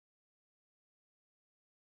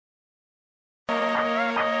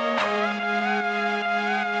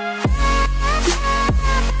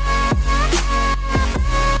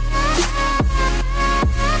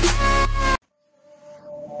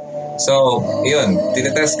So, yun,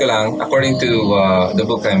 tinetest ko lang according to the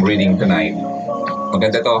book I'm reading tonight.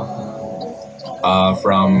 Maganda to.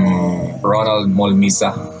 From Ronald Molmisa.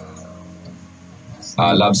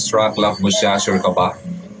 Love Struck, Love Mo Siya, Sure Ka Ba?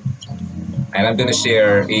 And I'm gonna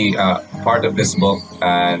share a part of this book,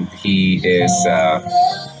 and he is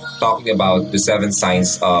talking about the 7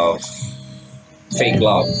 signs of fake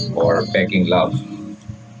love or begging love.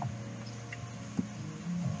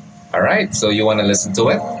 All right, so you wanna listen to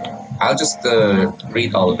it? I'll just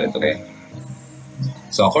read all of it, okay?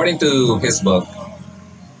 So according to his book,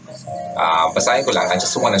 basahin ko lang. I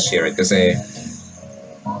just wanna share it kasi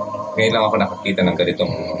ngayon lang ako nakakita ng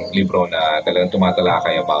ganitong libro na talagang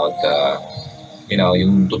tumatalakay about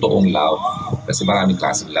yung totoong love. Kasi maraming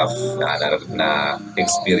klaseng love na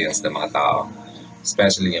experience ng mga tao,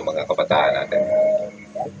 especially yung mga kabataan natin.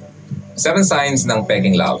 7 signs ng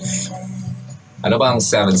pegging love. Ano ba ang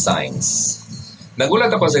 7 signs?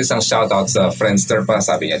 Nagulat ako sa isang shoutout sa Friendster pa,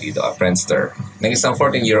 sabi niya dito, Friendster, ng isang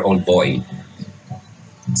 14-year-old boy.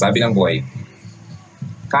 Sabi ng boy,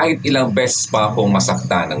 kahit ilang beses pa akong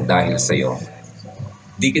masaktan ng dahil sa'yo,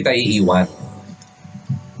 di kita iiwan.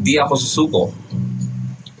 Di ako susuko.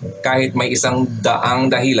 Kahit may isang daang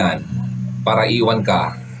dahilan para iwan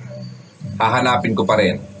ka, hahanapin ko pa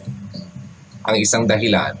rin ang isang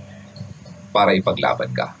dahilan para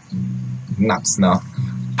ipaglaban ka. Naks, no?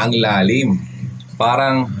 Ang lalim.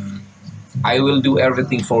 Parang, I will do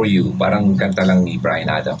everything for you. Parang kanta lang ni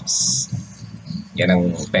Bryan Adams. Yan ang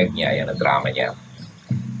peg niya, yan ang drama niya.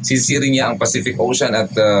 Sisirin niya ang Pacific Ocean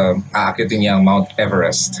at aakitin niya ang Mount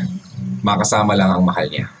Everest. Makasama lang ang mahal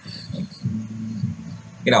niya.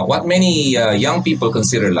 What many young people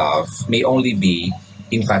consider love may only be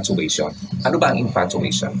infatuation. Ano ba ang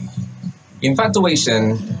infatuation?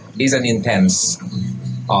 Infatuation is an intense,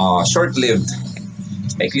 short-lived,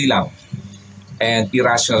 maikli lang, and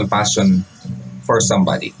irrational passion for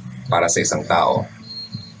somebody, para sa isang tao.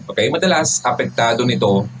 Okay, madalas apektado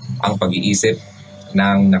nito ang pag-iisip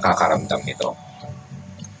ng nakakaramdam nito.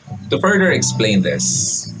 To further explain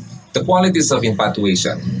this, the qualities of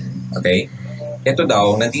infatuation, okay? Ito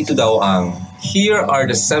daw, nandito daw ang, here are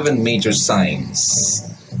the 7 major signs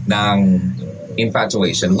ng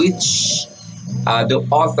infatuation, which the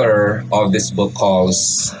author of this book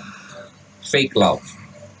calls fake love.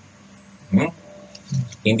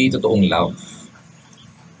 Hindi totoong love.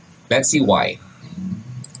 Let's see why.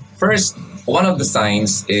 First, one of the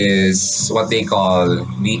signs is what they call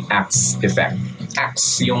the Axe effect.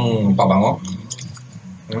 Axe, yung pabango.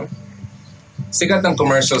 Sikat ng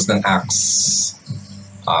commercials ng Axe.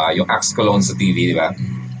 Yung Axe cologne sa TV, di ba?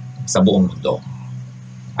 Sa buong mundo.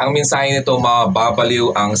 Ang mensahe nito,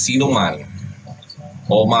 mababaliw ang sinuman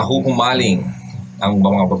o mahuhumaling ang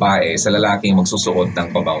mga babae sa lalaking magsusuot ng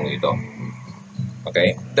pabango ito.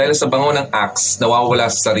 Okay? Dahil sa bango ng Axe, nawawala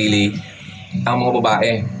sa sarili ang mga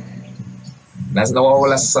babae.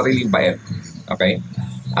 Nawawala sa sariling bait. Okay?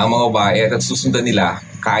 Ang mga babae at susundan nila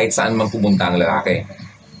kahit saan man pumunta ang lalaki.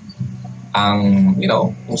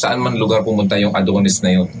 Kung saan man lugar pumunta yung Adonis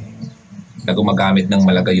na yun na gumagamit ng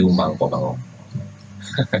malagayumang pabango.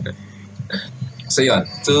 So yun,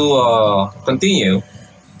 to continue,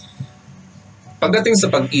 pagdating sa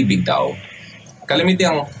pag-ibig daw,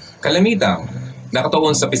 kalamitang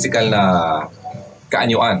nakatuon sa pisikal na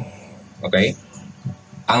kaanyuan, okay?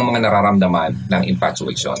 Ang mga nararamdaman ng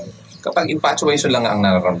infatuation. Kapag infatuation lang ang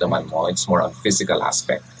nararamdaman mo, it's more on physical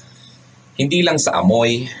aspect. Hindi lang sa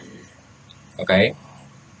amoy, okay?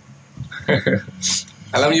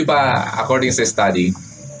 Alam niyo ba, according sa study,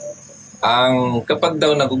 kapag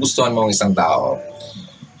daw nagugustuhan mo ang isang tao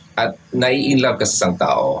at nai-inlove ka sa isang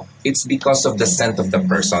tao, it's because of the scent of the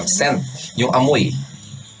person. Scent, yung amoy.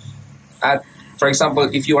 At for example,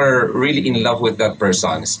 if you are really in love with that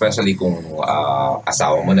person, especially kung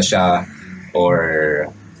asawa mo na siya or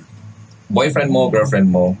boyfriend mo, girlfriend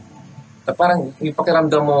mo, na parang yung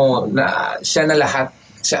pakiramdam mo na siya na lahat,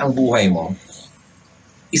 siya ang buhay mo.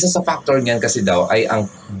 Isa sa factor niyan kasi daw ay ang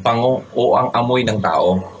bango o ang amoy ng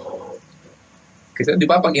tao. Kasi di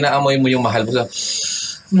ba pag inaamoy mo yung mahal mo,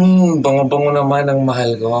 bango-bango naman ang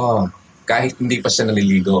mahal ko. Kahit hindi pa siya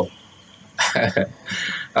naliligo.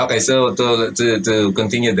 Okay, so to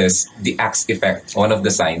continue this, the Axe effect, one of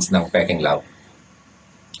the signs ng pegging love.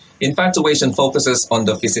 Infatuation focuses on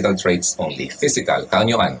the physical traits only. Physical,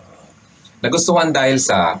 kaanyuan. Nagustuhan dahil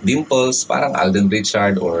sa dimples, parang Alden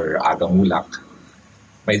Richard or Aga Mulak.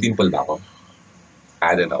 May dimple ba ako?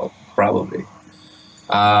 I don't know, probably.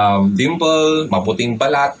 Dimple, maputing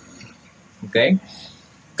balat, okay?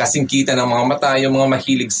 Kasingkitan ng mga mata, yung mga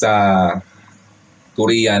mahilig sa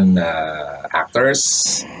Korean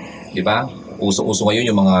actors, di ba? uso-uso ngayon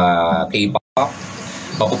yung mga K-pop,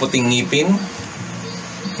 mapuputing ngipin,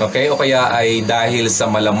 okay? O kaya ay dahil sa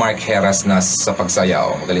malamark heras sa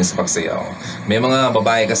pagsayaw, magaling sa pagsayaw. May mga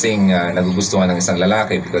babae kasing nagugustuhan ng isang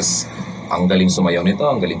lalaki because ang galing sumayaw nito,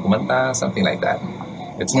 ang galing kumanta, something like that.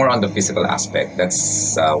 It's more on the physical aspect.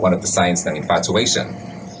 That's one of the signs ng infatuation.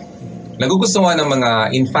 Nagugustuhan ng mga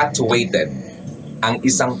infatuated ang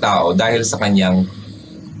isang tao dahil sa kanyang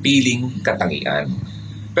piling katangian.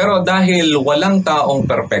 Pero dahil walang taong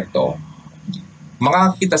perpekto,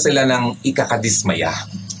 makakita sila ng ikakadismaya.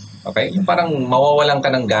 Okay? Yung parang mawawalan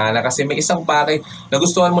ka ng gana kasi may isang bagay,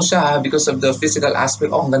 nagustuhan mo siya because of the physical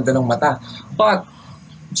aspect. Oh, ang ganda ng mata. But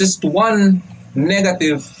just one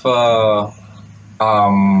negative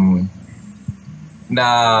na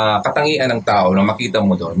katangian ng tao na makita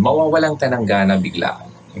mo doon, mawawalan ka ng gana bigla.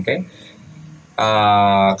 Okay?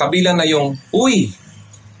 Kabilang na yung, uy!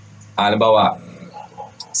 Halimbawa,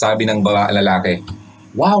 sabi ng lalaki,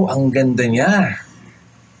 wow, ang ganda niya.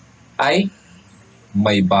 Ay,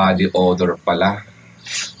 may body odor pala.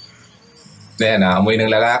 Naamoy ng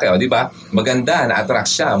lalaki, di ba? Maganda, na-attract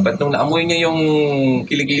siya. But nung naamoy niya yung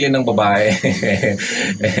kilikili ng babae,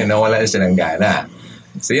 nawalan siya ng gana.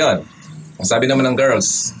 So yun, sabi naman ng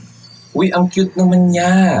girls, uy, ang cute naman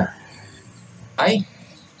niya. Ay,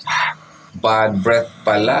 bad breath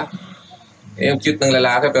pala. Yung cute ng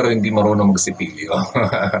lalaki pero hindi marunong magsipilyo.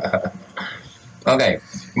 Okay,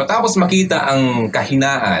 matapos makita ang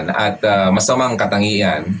kahinaan at masamang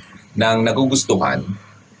katangian ng nagugustuhan,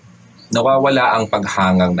 nawawala ang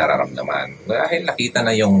paghangang nararamdaman dahil nakita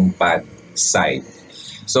na yung bad side.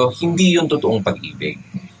 So, hindi yung totoong pag-ibig.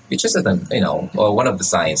 It's just one of the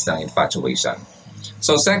signs ng infatuation.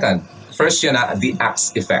 So, second, first yun na, the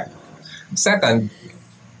axe effect. Second,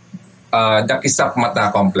 the kisap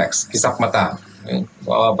mata complex. Kisap mata.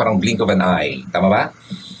 Parang blink of an eye. Tama ba?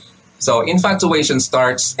 So, infatuation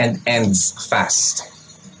starts and ends fast.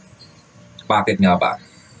 Bakit nga ba?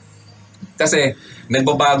 Kasi,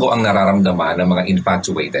 nagbabago ang nararamdaman ng mga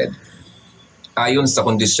infatuated ayon sa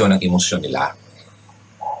kondisyon ng emosyon nila.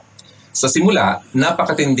 Sa simula,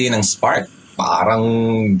 napakatindi ng spark. Parang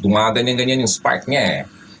gumaganyan-ganyan yung spark niya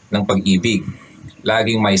ng pag-ibig.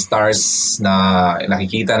 Laging may stars na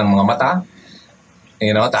nakikita ng mga mata.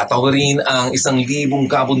 Tatawarin ang 1,000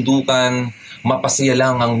 kabundukan, mapasaya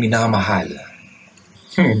lang ang minamahal.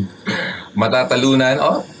 Matatalunan,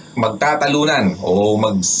 magtatalunan o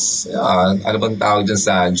ano bang tawag dyan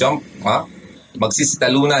sa jump,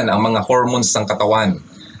 magsisitalunan ang mga hormones ng katawan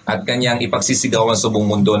at kanyang ipagsisigawan sa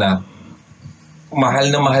buong mundo na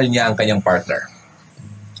mahal na mahal niya ang kanyang partner.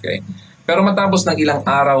 Okay? Pero matapos ng ilang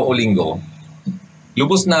araw o linggo,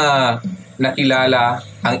 lubos na nakilala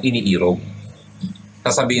ang iniirog,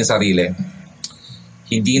 sasabihin sarili,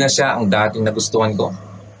 hindi na siya ang dating nagustuhan ko.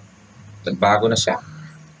 Nagbago na siya.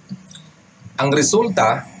 Ang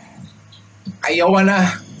resulta, ayaw na.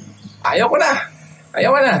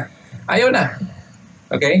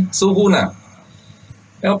 Okay? Sugo na.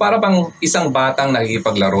 Para bang isang batang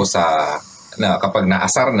nakikipaglaro kapag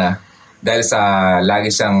naasar na, dahil sa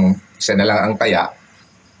lagi siya na lang ang taya,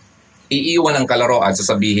 iiwan ang kalaro at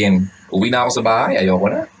sasabihin, uwi na ako sa bahay,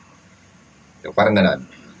 ayoko na. Parang ganun.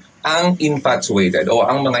 Ang infatuated o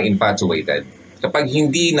ang mga infatuated, kapag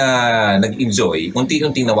hindi na nag-enjoy,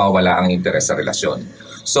 unti-unti nawawala ang interes sa relasyon.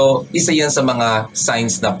 So, isa yan sa mga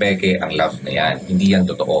signs na peke ang love na yan. Hindi yan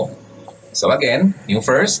totoo. So again, yung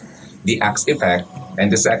first, the axe effect,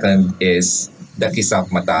 and the second is the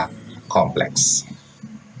kisap mata complex.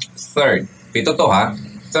 Third, ito to ha,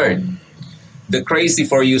 third, the crazy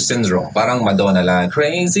for you syndrome. Parang Madonna lang,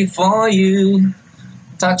 crazy for you,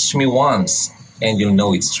 touch me once, and you'll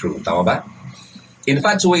know it's true. Tama ba?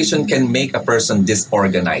 Infatuation can make a person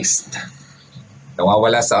disorganized.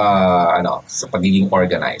 Nawawala sa pagiging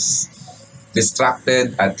organized.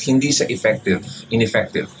 Distracted at hindi siya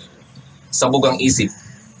ineffective. Sabog ang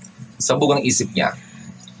isip niya.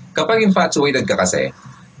 Kapag infatuated ka kasi,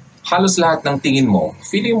 halos lahat ng tingin mo,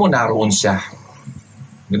 feeling mo naroon siya.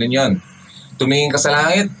 Ganun yun. Tumingin ka sa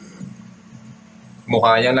langit,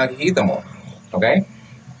 mukha niya nakikita mo. Okay?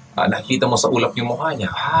 Nakikita mo sa ulap yung mukha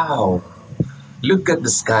niya. Wow! Look at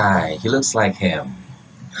the sky. He looks like him.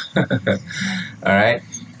 Alright?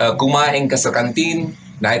 Kumain ka sa kantin,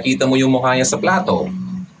 nakikita mo yung mukha niya sa plato.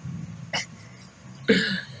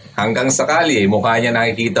 Hanggang sakali, mukha niya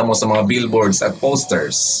nakikita mo sa mga billboards at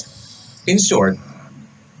posters. In short,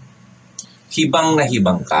 hibang na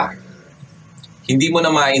hibang ka. Hindi mo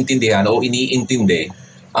na maintindihan o iniintindi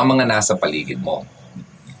ang mga nasa paligid mo.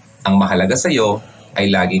 Ang mahalaga sa iyo ay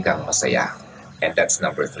lagi kang masaya. And that's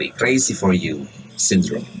number 3, crazy for you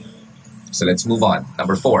syndrome. So let's move on.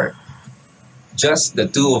 Number 4, just the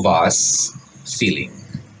two of us feeling.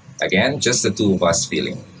 Again, just the two of us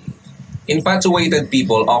feeling. Infatuated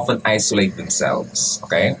people often isolate themselves,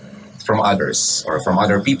 okay, from others or from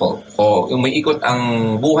other people. O umiikot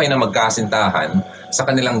ang buhay na magkasintahan sa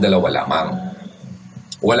kanilang dalawa lamang.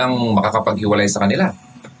 Walang makakapaghiwalay sa kanila.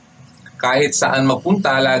 Kahit saan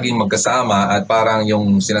magpunta, laging magkasama at parang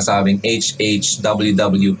yung sinasabing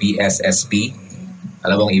HHWWPSSP.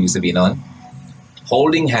 Alam mo ang ibig sabihin nun?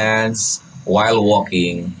 Holding hands while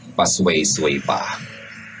walking, pasway-sway pa.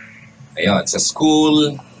 Ayun, sa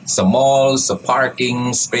school, sa mall, sa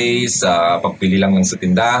parking space, sa pagpili lang ng sa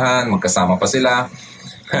tindahan, magkasama pa sila.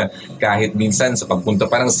 Kahit minsan sa pagpunta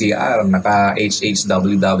pa ng CR,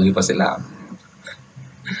 naka-HHWW pa sila.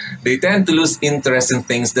 They tend to lose interest in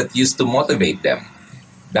things that used to motivate them.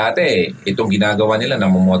 Dati, itong ginagawa nila na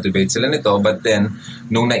motivate sila nito, but then,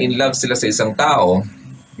 nung na-in-love sila sa isang tao,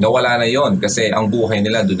 nawala na yon kasi ang buhay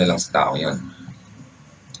nila doon na lang sa tao yon.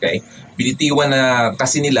 Okay? Binitiwan na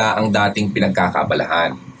kasi nila ang dating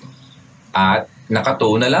pinagkakabalahan at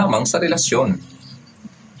nakatuon na lamang sa relasyon.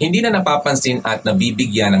 Hindi na napapansin at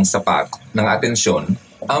nabibigyan ng sapat ng atensyon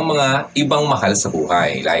ang mga ibang mahal sa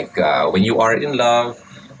buhay. Like when you are in love,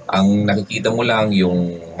 ang nakikita mo lang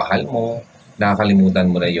yung mahal mo, nakakalimutan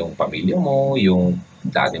mo na yung pamilya mo, yung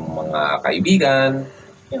dating mga kaibigan,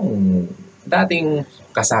 yung dating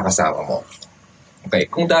kasakasama mo. Okay,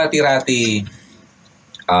 kung dati-rati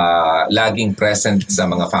laging present sa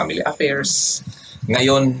mga family affairs,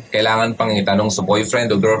 ngayon kailangan pang itanong sa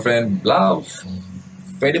boyfriend o girlfriend, love,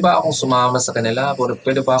 pwede ba akong sumama sa kanila?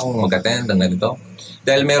 Pwede ba akong mag-attend ng ganito?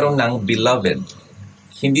 Dahil meron ng beloved.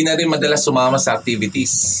 Hindi na rin madalas sumama sa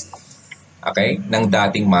activities, okay, ng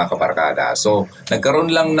dating mga kabarkada. So,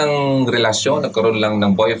 nagkaroon lang ng relasyon, nagkaroon lang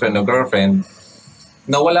ng boyfriend o girlfriend,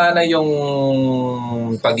 nawala na yung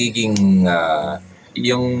pagiging,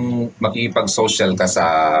 yung makikipag-social ka sa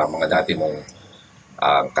mga dati mong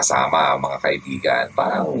kasama, mga kaibigan.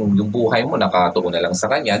 Parang yung buhay mo nakatuon na lang sa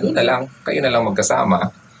kanya, doon na lang, kayo na lang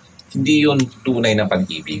magkasama. Hindi yun tunay na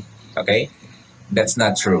pag-ibig. Okay? That's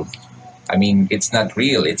not true. I mean, it's not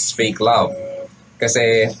real. It's fake love.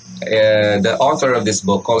 Kasi the author of this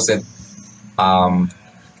book calls it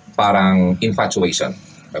parang infatuation.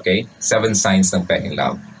 Okay? 7 signs ng peking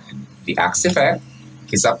love. The Axe effect,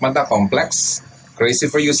 Kisap Mata complex, Crazy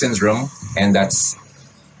for You syndrome, and that's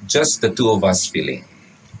just the two of us feeling.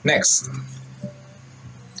 Next,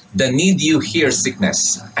 the need you hear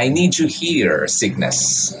sickness. I need you here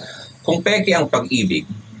sickness. Kung peke ang pag-ibig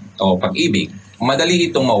o pag-ibig, madali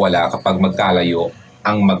itong mawala kapag magkalayo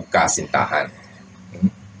ang magkasintahan.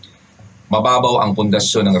 Mababaw ang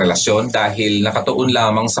pundasyon ng relasyon dahil nakatuon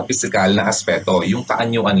lamang sa pisikal na aspeto. Yung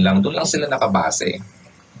kaanyuan lang, doon lang sila nakabase.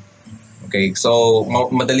 Okay, so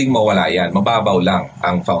madaling mawala yan. Mababaw lang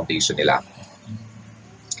ang foundation nila.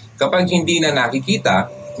 Kapag hindi na nakikita,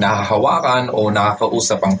 nahahawakan o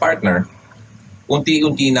nakakausap ang partner,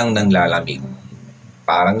 unti-unti nang nanlalamig.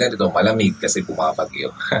 Parang ganito, malamig kasi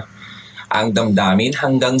pumapagyo. Ang damdamin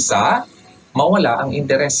hanggang sa mawala ang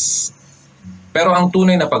interes. Pero ang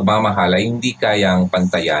tunay na pagmamahal ay hindi kayang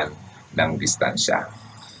pantayan ng distansya.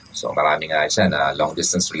 So marami nga siya na long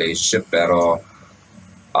distance relationship pero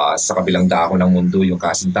sa kabilang dako ng mundo yung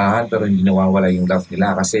kasintahan pero hindi nawawala yung love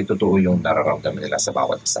nila kasi totoo yung nararamdaman nila sa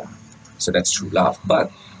bawat isa. So that's true love. But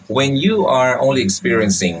when you are only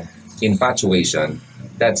experiencing infatuation,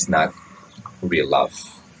 that's not real love.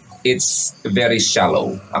 It's very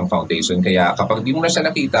shallow ang foundation. Kaya kapag di mo na siya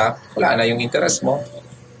nakita, wala na yung interest mo,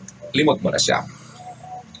 limot mo na siya.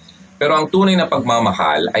 Pero ang tunay na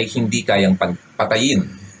pagmamahal ay hindi kayang patayin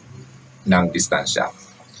ng distansya.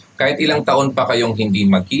 Kahit ilang taon pa kayong hindi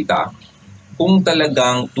magkita, kung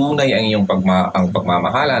talagang tunay ang iyong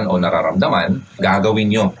pagmamahalan o nararamdaman,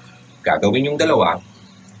 gagawin yung dalawa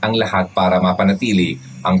ang lahat para mapanatili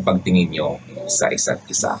ang pagtingin nyo sa isa't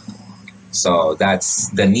isa. So that's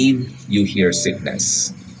the need you hear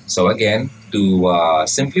sickness. So again, to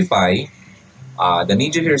simplify, the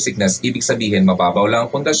need you hear sickness, ibig sabihin mababaw lang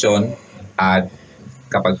ang pundasyon at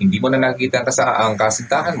kapag hindi mo na nakikita ang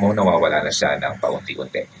kasintahan mo, nawawala na siya ng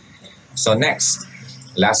paunti-unti. So next,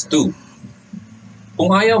 last 2.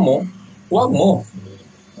 Kung ayaw mo, huwag mo.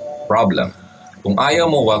 Problem. Kung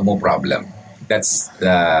ayaw mo, huwag mo problem. That's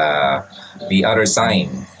the other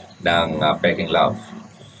sign ng peking love.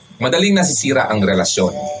 Madaling nasisira ang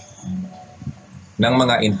relasyon ng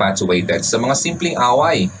mga infatuated sa mga simpleng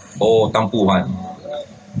away o tampuhan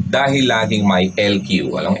dahil laging may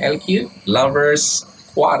LQ. Alam LQ? Lovers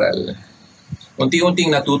quarrel.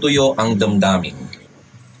 Unti-unting natutuyo ang damdamin.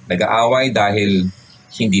 Nag-aaway dahil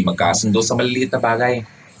hindi magkasundo sa maliliit na bagay.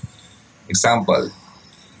 Example,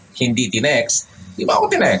 hindi tinext Di ba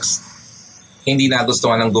ako tinext? Hindi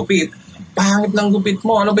nagustuhan ng gupit. Pangit ng gupit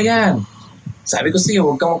mo, ano ba yan? Sabi ko sa'yo,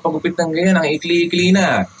 huwag kang magpagupit ng ganyan, ang ikli-ikli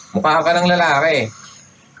na. Mukha ka ng lalaki.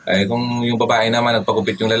 Eh kung yung babae naman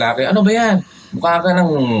nagpagupit yung lalaki, ano ba yan? Mukha ka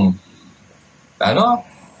ng, ano?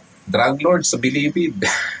 Drug lord sa bilibid.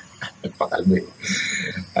 Nagpakalbo eh.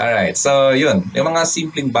 Alright, so yun. Yung mga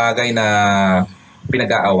simpleng bagay na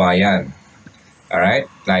pinag-aawayan. Alright?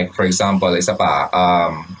 Like for example, isa pa,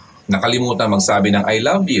 nakalimutan magsabi ng I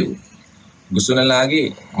love you. Gusto na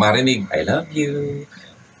lagi marinig, I love you.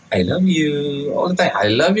 I love you. All the time,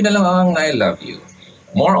 I love you na lang ang I love you.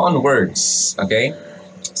 More on words. Okay?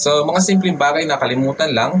 So, mga simpleng bagay na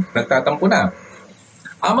kalimutan lang, nagtatampo na.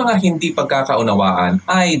 Ang mga hindi pagkakaunawaan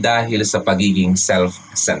ay dahil sa pagiging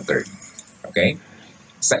self-centered. Okay?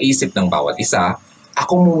 Sa isip ng bawat isa,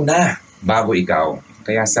 ako muna bago ikaw.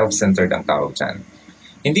 Kaya self-centered ang tawag dyan.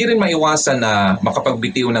 Hindi rin maiwasan na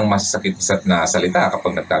makapagbitiw ng masasakit na salita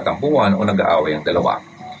kapag nagtatampuan o nag-aaway ang dalawa.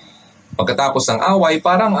 Pagkatapos ng away,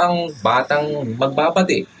 parang ang batang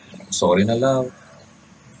magbabati. Sorry na love.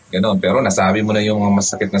 Ganon. Pero nasabi mo na yung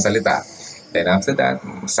masakit na salita. Then after that,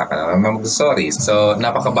 saka na naman mag-sorry. So,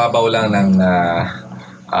 napakababaw lang ng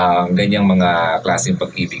ganyang mga klaseng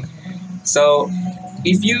pag-ibig. So,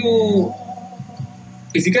 if you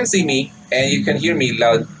can see me and you can hear me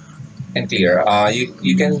loud and clear,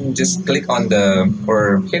 you can just click on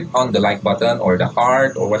or hit on the like button or the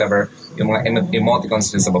heart or whatever, yung mga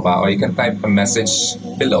emoticons sa baba, or you can type a message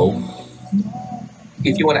below.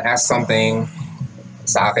 If you want to ask something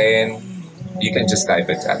sa akin, you can just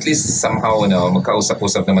type it. At least somehow,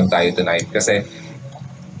 magkausap-usap naman tayo tonight kasi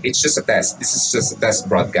it's just a test. This is just a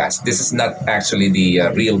test broadcast. This is not actually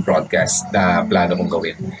the real broadcast na plano kong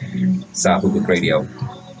gawin sa Hugot Radio.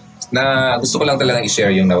 Na gusto ko lang talagang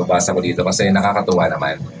i-share yung nababasa ko dito kasi nakakatuwa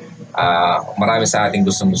naman. Marami sa ating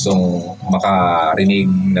gustong-gustong makarinig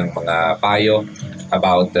ng mga payo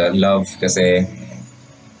about love kasi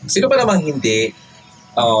sino pa namang hindi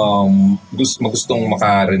gustong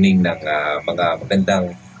makarinig ng mga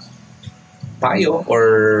magandang payo or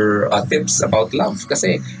tips about love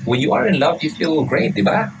kasi when you are in love, you feel great, di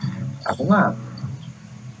ba? Ako nga.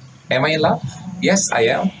 Am I in love? Yes, I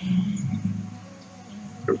am.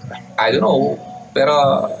 I don't know, pero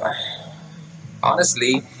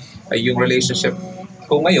honestly, yung relationship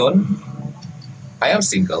ko ngayon, I am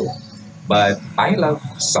single, but I love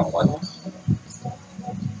someone.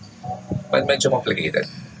 But medyo complicated.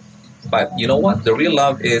 But you know what? The real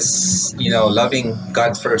love is, loving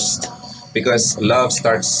God first. Because love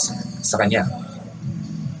starts sa Kanya.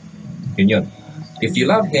 Yun. If you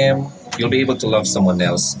love Him, you'll be able to love someone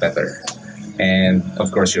else better. And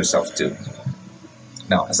of course, yourself too.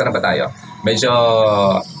 Now, asan na ba tayo? Medyo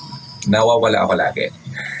nawawala ako lagi.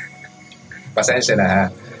 Pasensya na ha.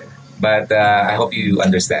 But I hope you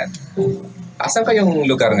understand. Asan kayong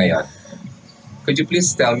lugar ngayon? Could you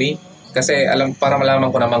please tell me? Kasi para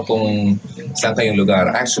malaman ko naman kung saan kayong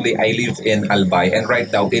lugar. Actually, I live in Albay and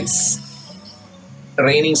right now it's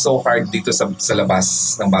raining so hard dito sa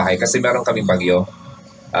labas ng bahay kasi meron kaming bagyo.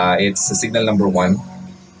 It's signal number 1.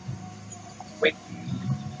 Wait.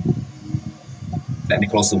 Let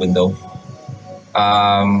me close the window.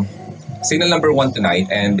 Signal number 1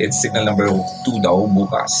 tonight and it's signal number 2 daw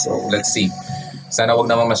bukas. So let's see. Sana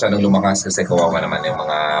wag naman masyadong lumakas kasi kawawa naman yung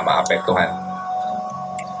mga maapektuhan.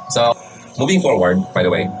 So, moving forward, by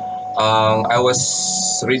the way, I was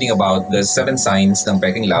reading about the 7 signs ng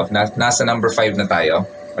peking love. Nasa number 5 na tayo,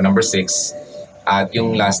 or number 6. At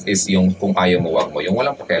yung last is yung kung ayaw mo, wag mo. Yung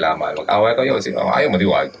walang pakialaman. Mag-away kayo, ayaw mo, di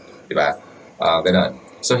wag. Diba? Ganun.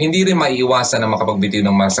 So, hindi rin maiiwasan na makapagbitiw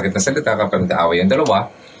ng masakit na salita kapag nag-aaway ang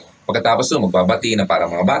dalawa. Pagkatapos doon, magbabati na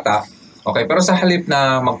parang mga bata. Okay, pero sa halip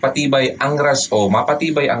na mapatibay ang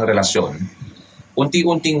relasyon,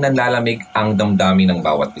 unti-unting nanlalamig ang damdamin ng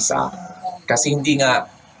bawat isa. Kasi hindi nga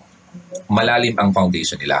malalim ang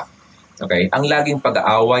foundation nila. Okay? Ang laging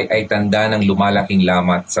pag-aaway ay tanda ng lumalaking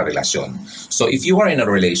lamat sa relasyon. So if you are in a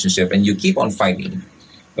relationship and you keep on fighting,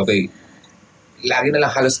 okay, lagi na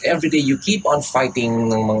lang halos everyday you keep on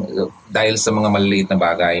fighting dahil sa mga maliliit na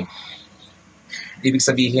bagay, ibig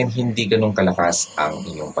sabihin hindi ganun kalakas ang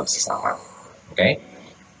inyong pagsasama. Okay?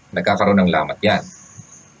 Nagkakaroon ng lamat yan.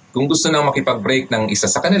 Kung gusto nang makipag-break ng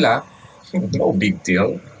isa sa kanila, no big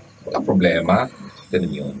deal. Walang problema.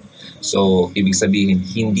 Ganun yun. So, ibig sabihin,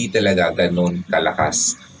 hindi talaga ganun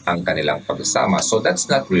kalakas ang kanilang pagsasama. So,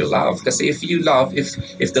 that's not real love. Kasi if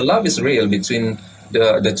the love is real between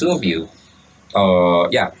the two of you,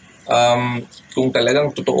 kung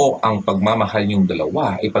talagang totoo ang pagmamahal niyong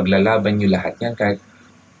dalawa, ipaglalaban niyo lahat yan kahit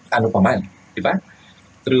ano pa man. Diba?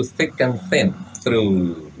 Through thick and thin.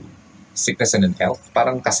 Through sickness and health,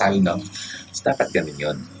 parang kasal na. So, dapat ganun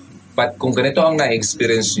yun. But kung ganito ang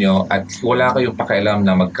na-experience nyo at wala kayong pakialam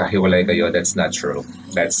na magkahiwalay kayo, that's not true.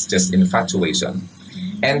 That's just infatuation.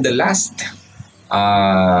 And the last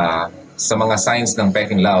sa mga signs ng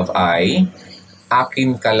peking love ay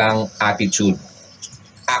akin ka lang attitude.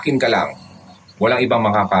 Akin ka lang. Walang ibang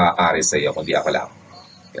makakaari sa iyo kundi ako lang.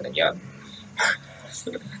 Ganun yan.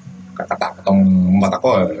 Kakatakot ang mata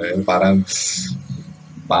ko.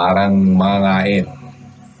 Parang mangain.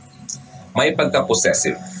 May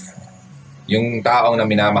pagka-possessive. Yung taong na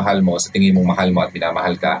minamahal mo, sa tingin mong mahal mo at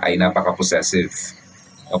minamahal ka, ay napaka-possessive.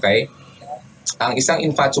 Okay? Ang isang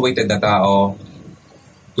infatuated na tao,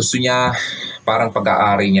 gusto niya parang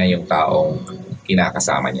pag-aari niya yung taong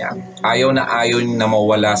kinakasama niya. Ayaw na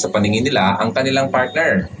mawala sa paningin nila ang kanilang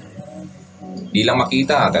partner. Di lang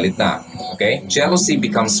makita, galit na. Okay? Jealousy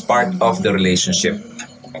becomes part of the relationship.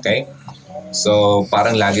 Okay? So,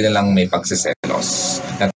 parang lagi na lang may pagsiselos.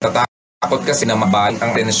 Natatakot kasi na mabaling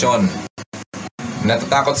ang tensyon.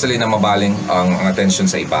 Natatakot sila na mabaling ang attention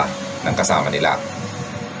sa iba ng kasama nila.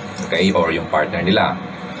 Okay? Or yung partner nila.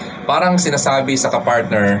 Parang sinasabi sa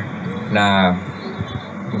kapartner na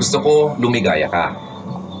gusto ko lumigaya ka.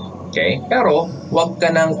 Okay? Pero, huwag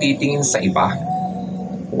ka nang titingin sa iba.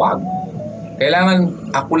 Huwag.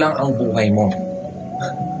 Kailangan ako lang ang buhay mo.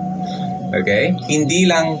 Okay? Hindi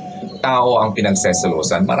lang tao ang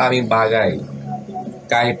pinagseselosan. Maraming bagay.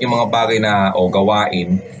 Kahit yung mga bagay na o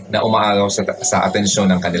gawain na umaagaw sa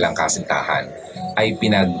atensyon ng kanilang kasintahan ay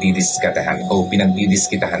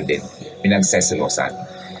pinagdidiskitahan din. Pinagseselosan.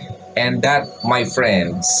 And that, my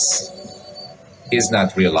friends, is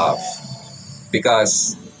not real love.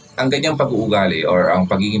 Because ang ganyang pag-uugali or ang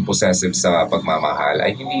pagiging possessive sa pagmamahal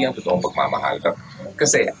ay hindi yung totoong pagmamahal.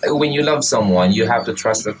 Kasi when you love someone, you have to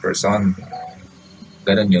trust that person.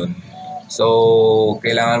 Ganun yun. So,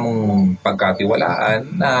 kailangan mong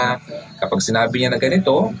pagkatiwalaan na kapag sinabi niya na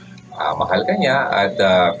ganito, mahal ka niya at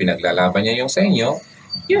pinaglalaban niya yung sa inyo,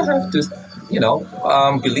 you have to,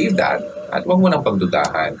 believe that. At huwag mo nang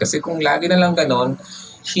pagdudahan. Kasi kung lagi na lang ganon,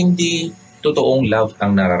 hindi totoong love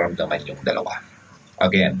ang nararamdaman yung dalawa.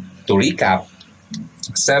 Again, to recap,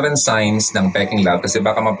 7 signs ng peking love, kasi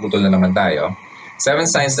baka maputol na naman tayo. 7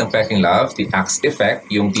 signs ng peking love, the axe effect,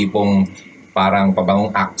 yung tipong parang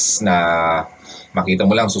pabangong axe na makita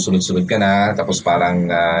mo lang, susunod-sunod ka na, tapos parang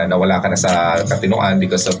nawala ka na sa katinuan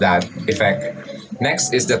because of that effect.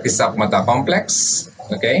 Next is the tisak mata complex.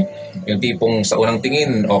 Okay? Yung tipong sa unang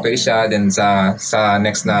tingin, okay siya, then sa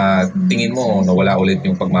next na tingin mo, nawala ulit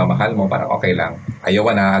yung pagmamahal mo, parang okay lang.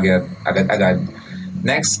 Ayaw na agad-agad.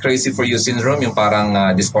 Next, crazy for you syndrome, yung parang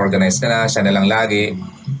disorganized ka na, siya na lang lagi.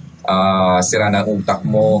 Sira na ang utak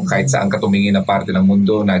mo, kahit saan ka tumingin na parte ng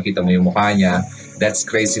mundo, nakita mo yung mukha niya. That's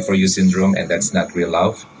crazy for you syndrome and that's not real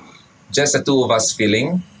love. Just the two of us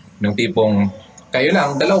feeling, yung tipong kayo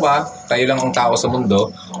lang, dalawa, kayo lang ang tao sa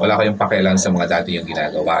mundo, wala kayong pakialam sa mga dati yung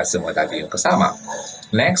ginagawa, sa mga dati yung kasama.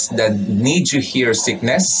 Next, the need you hear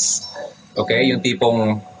sickness. Okay, yung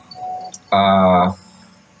tipong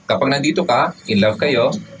kapag nandito ka, in love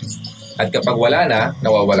kayo, at kapag wala na,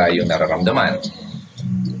 nawawala yung nararamdaman.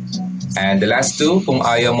 And the last two, kung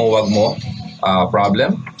ayaw mo, wag mo,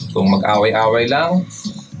 problem. Kung mag-away-away lang,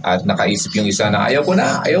 at nakaisip yung isa na ayaw mo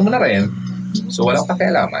na rin, so walang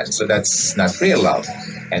pakialaman. So that's not real love.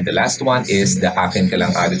 And the last one is the akin ka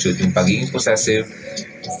lang attitude. Yung pagiging possessive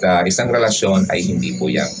sa isang relasyon ay hindi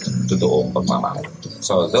po yung totoong pagmamahal.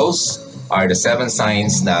 So those are the 7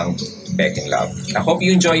 signs ng peking love. I hope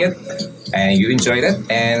you enjoy it and you enjoyed it.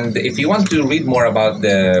 And if you want to read more about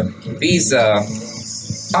these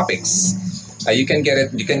topics, you can get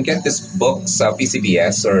it. You can get this book sa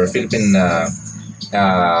PCBS or Philippine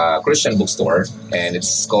Christian bookstore, and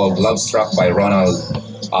it's called Love Struck by Ronald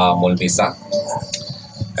Molmisa.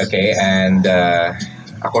 Okay, and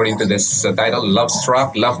according to this title, Love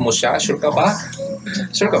Struck, love mo siya, sure ka ba?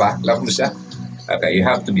 Sure ka ba? Love mo siya? Okay, you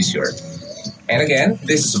have to be sure. And again,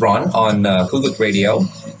 this is Ron on Hugot Radio.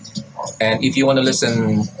 And if you want to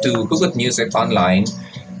listen to Hugot Music online,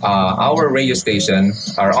 our radio station,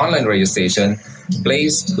 our online radio station,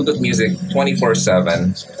 plays Hugot Music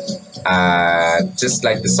 24/7. Just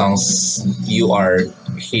like the songs you are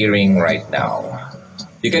hearing right now.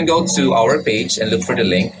 You can go to our page and look for the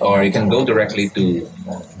link, or you can go directly to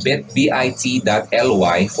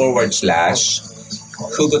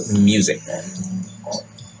bit.ly/Hugot Music.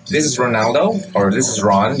 This is Ronaldo, or this is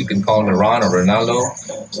Ron. You can call me Ron or Ronaldo,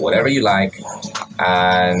 whatever you like.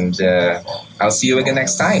 And I'll see you again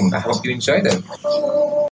next time. I hope you enjoyed it.